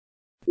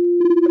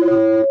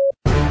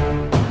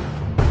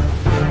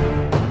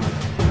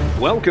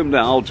Welcome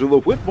now to the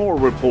Whitmore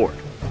Report.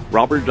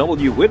 Robert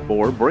W.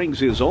 Whitmore brings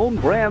his own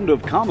brand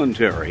of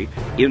commentary,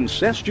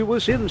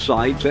 incestuous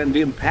insights, and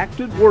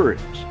impacted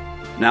words.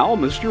 Now,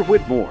 Mr.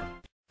 Whitmore.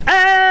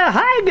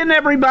 Hi again,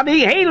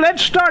 everybody. Hey,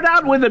 let's start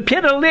out with a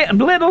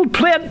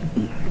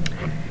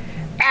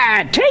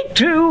take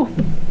two.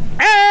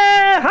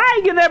 Hi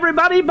again,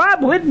 everybody.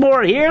 Bob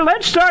Whitmore here.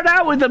 Let's start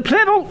out with a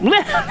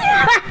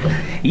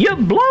You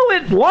blow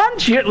it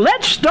once,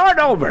 let's start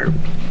over.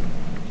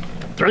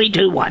 3,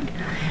 2, 1.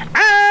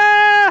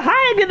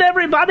 Hi again,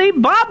 everybody.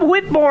 Bob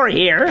Whitmore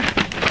here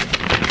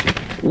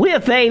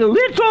with a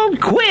little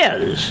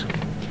quiz.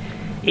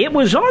 It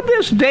was on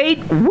this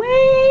date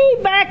way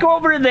back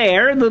over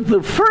there that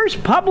the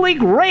first public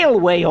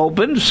railway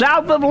opened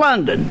south of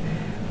London.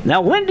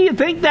 Now, when do you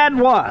think that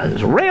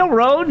was?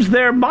 Railroads,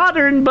 they're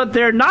modern, but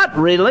they're not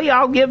really.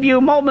 I'll give you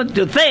a moment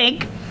to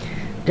think.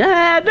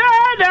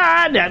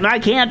 I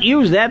can't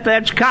use that.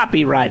 That's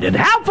copyrighted.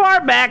 How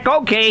far back?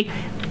 Okay.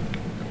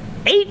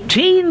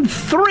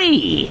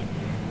 1803.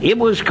 It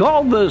was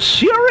called the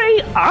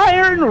Surrey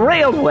Iron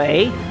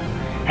Railway.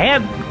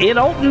 It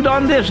opened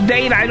on this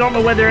date. I don't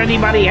know whether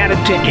anybody had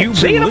a ticket.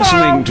 You've been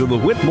listening to the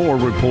Whitmore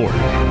Report.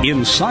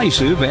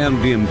 Incisive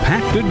and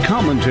impacted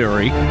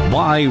commentary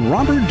by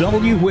Robert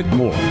W.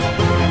 Whitmore.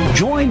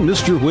 Join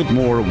Mr.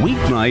 Whitmore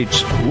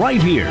weeknights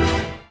right here.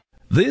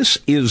 This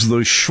is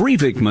the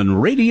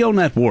Shrivikman Radio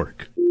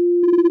Network.